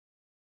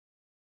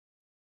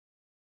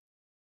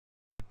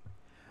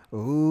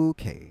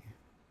Okay,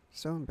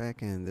 so I'm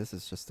back and this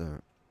is just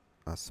a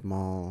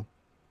small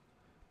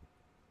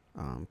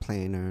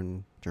play and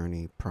earn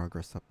journey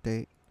progress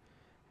update.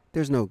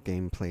 There's no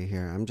gameplay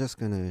here. I'm just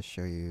gonna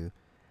show you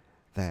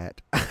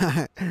that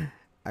I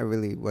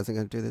really wasn't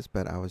gonna do this,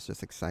 but I was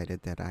just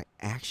excited that I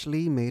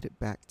actually made it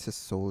back to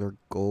Solar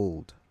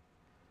Gold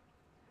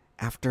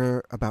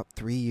after about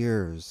 3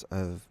 years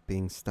of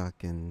being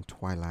stuck in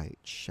Twilight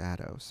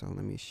Shadow. So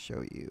let me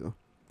show you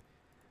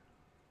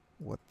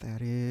what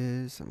that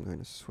is. I'm going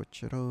to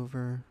switch it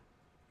over.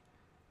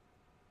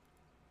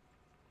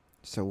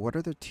 So what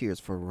are the tiers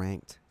for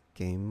ranked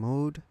game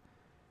mode?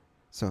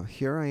 So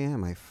here I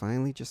am. I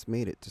finally just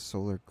made it to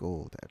Solar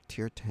Gold at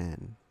tier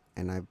 10.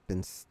 And I've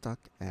been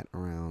stuck at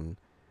around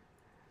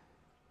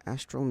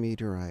Astral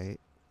Meteorite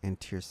and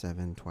tier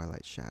 7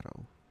 Twilight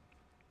Shadow.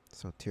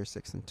 So tier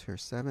 6 and tier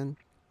 7.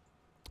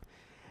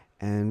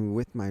 And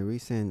with my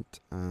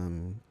recent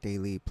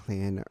daily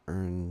play and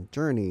earn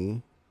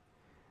journey,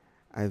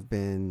 I've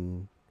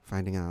been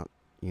finding out,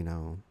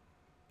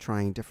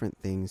 trying different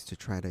things to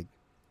try to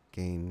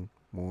gain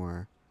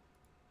more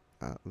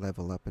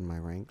level up in my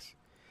ranks.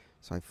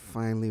 So I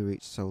finally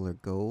reached Solar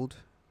Gold,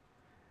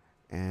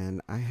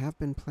 and I have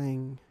been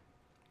playing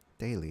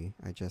daily.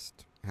 I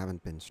just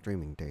haven't been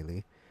streaming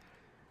daily.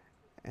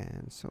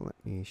 And so let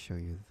me show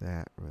you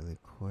that really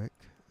quick.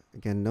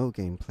 Again, no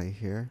gameplay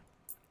here.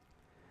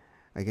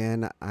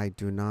 Again, I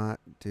do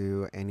not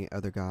do any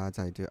other gods.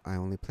 I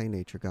only play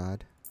Nature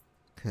God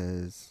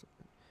because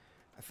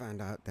I found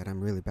out that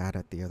I'm really bad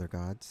at the other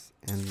gods.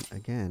 And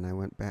again, I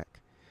went back.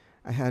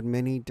 I had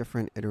many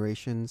different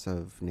iterations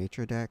of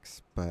nature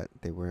decks, but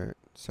they weren't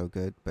so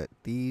good. But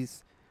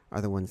these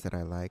are the ones that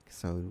I like.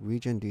 So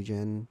Regen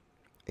Degen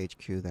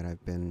HQ that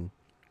I've been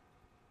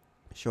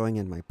showing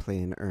in my play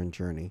and earn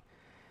journey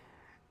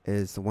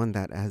is the one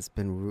that has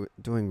been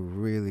doing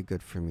really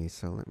good for me.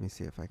 So let me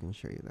see if I can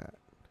show you that.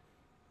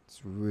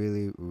 It's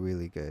really,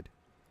 really good.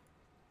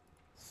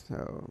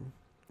 So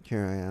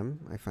here I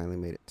am. I finally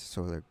made it to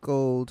Solar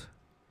Gold.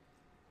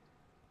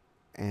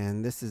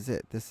 And this is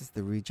it. This is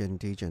the Regen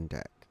Degen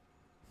deck.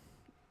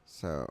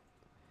 So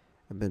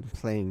I've been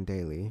playing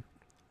daily,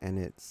 and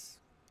it's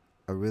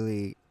a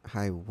really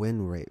high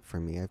win rate for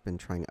me. I've been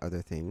trying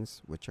other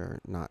things which are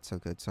not so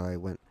good. So I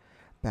went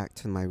back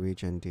to my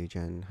Regen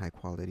Degen high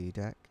quality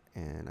deck,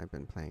 and I've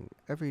been playing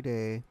every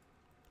day.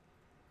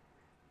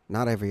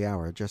 Not every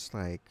hour, just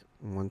like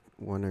one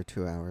or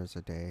 2 hours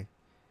a day.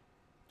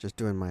 Just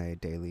doing my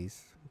daily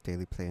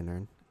play and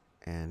earn.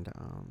 And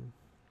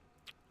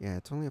yeah,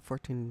 it's only a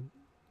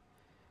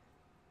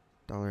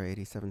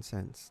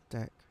 $14.87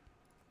 deck.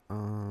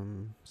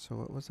 So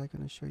what was I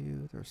going to show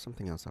you? There was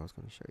something else I was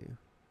going to show you.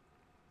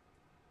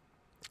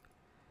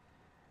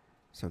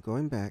 So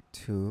going back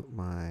to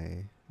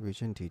my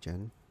Regen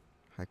Degen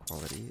high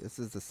quality, this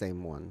is the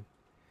same one.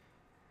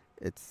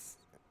 I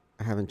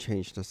haven't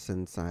changed this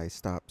since I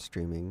stopped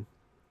streaming,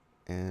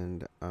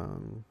 and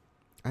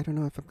I don't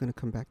know if I'm going to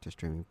come back to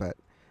streaming, but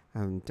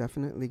I'm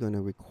definitely going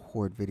to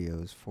record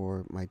videos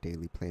for my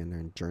daily play and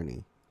earn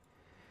journey.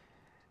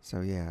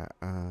 So yeah,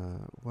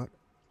 what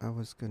I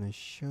was going to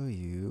show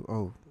you,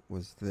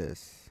 was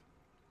this.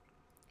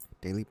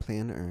 Daily play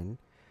and earn.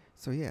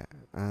 So yeah,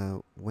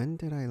 when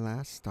did I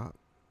last stop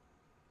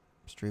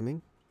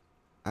streaming?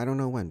 I don't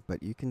know when,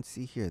 but you can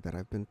see here that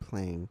I've been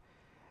playing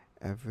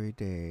every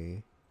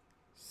day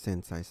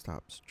since I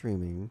stopped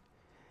streaming.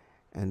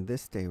 And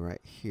this day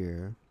right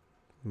here,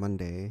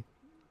 Monday,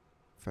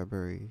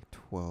 February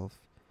 12th,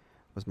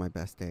 was my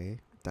best day.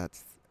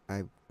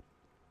 I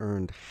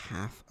earned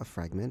half a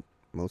fragment.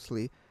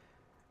 Mostly,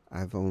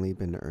 I've only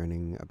been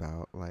earning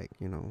about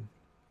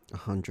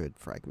 100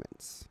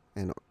 fragments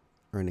and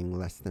earning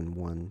less than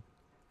one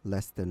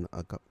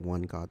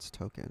God's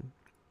token.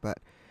 But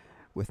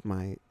with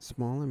my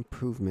small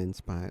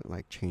improvements by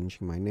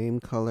changing my name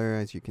color,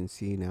 as you can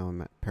see now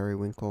I'm at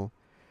Periwinkle,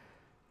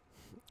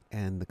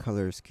 and the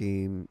color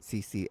scheme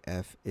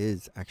CCF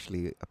is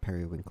actually a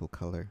periwinkle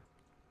color.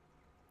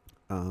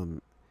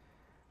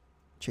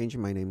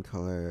 Changing my name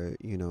color,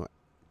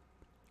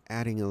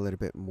 adding a little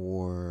bit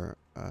more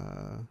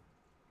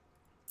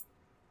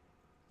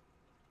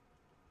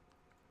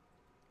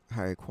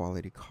higher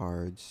quality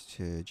cards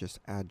to just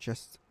add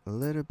just a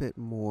little bit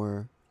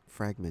more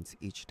fragments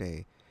each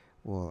day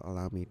will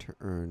allow me to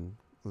earn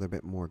a little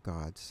bit more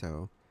gods.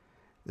 So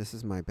this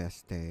is my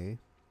best day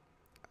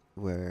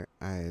where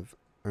I've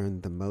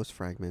earned the most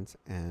fragments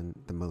and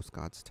the most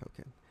gods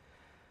token.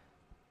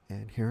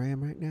 And here I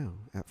am right now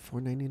at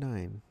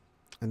 499.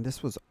 And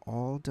this was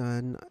all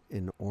done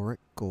in Auric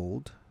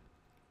Gold.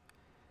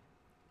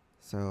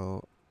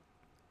 So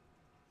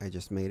I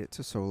just made it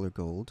to Solar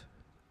Gold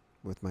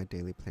with my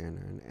daily play and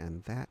earn,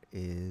 and that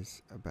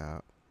is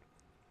about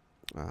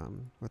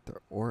with the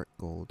Auric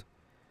Gold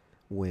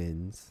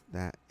wins,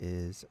 that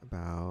is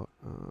about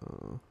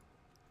let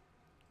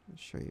me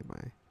show you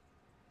can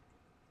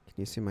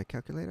you see my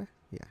calculator?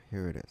 Yeah,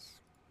 here it is.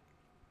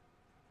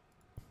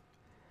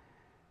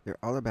 They're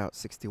all about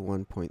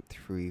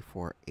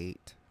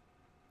 61.348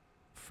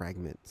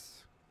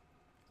 fragments.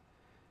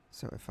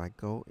 So if I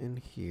go in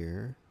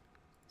here,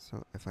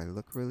 so if I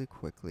look really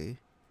quickly,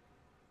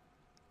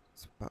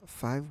 it's about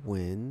 5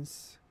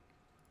 wins,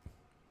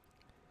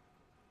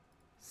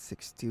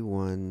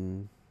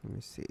 61, let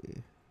me see,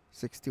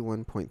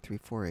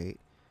 61.348,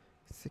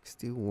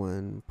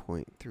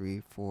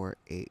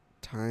 61.348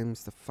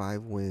 times the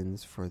 5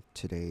 wins for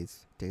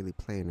today's daily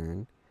play and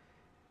earn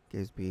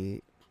gives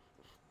me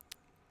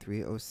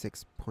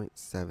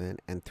 306.7,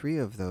 and 3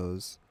 of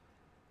those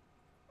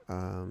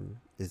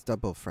is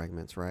double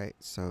fragments, right?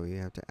 So you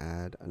have to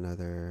add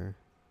another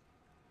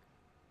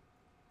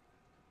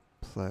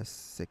plus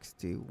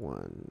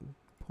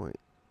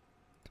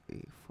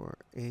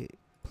 61.348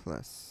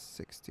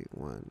 plus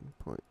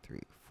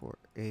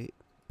 61.348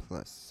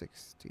 plus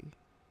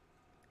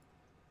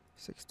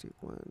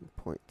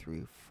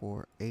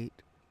 61.348,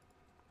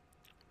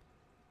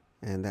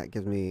 and that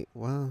gives me,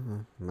 well,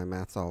 my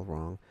math's all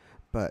wrong,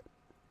 but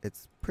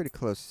it's pretty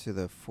close to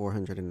the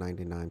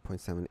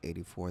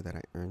 499.784 that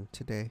I earned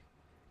today,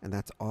 and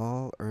that's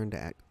all earned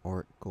at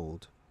Art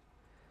Gold.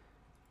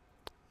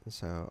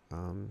 So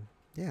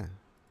yeah,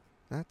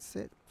 that's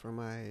it for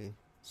my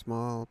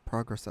small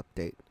progress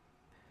update.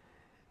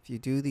 If you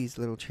do these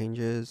little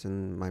changes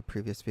in my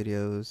previous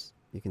videos,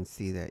 you can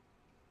see that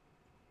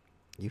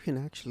you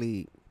can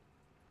actually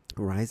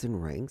rise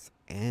in ranks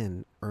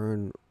and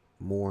earn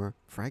more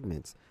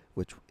fragments,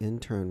 which in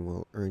turn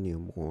will earn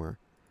you more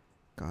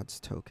Gods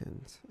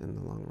tokens in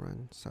the long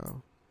run.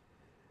 So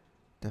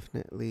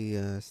definitely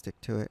stick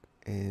to it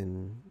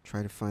and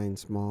try to find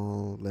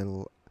small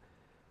little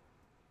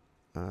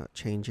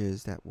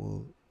changes that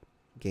will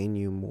gain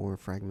you more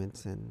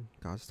fragments and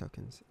Gods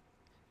tokens.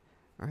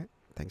 Alright,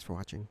 thanks for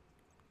watching.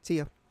 See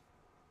ya!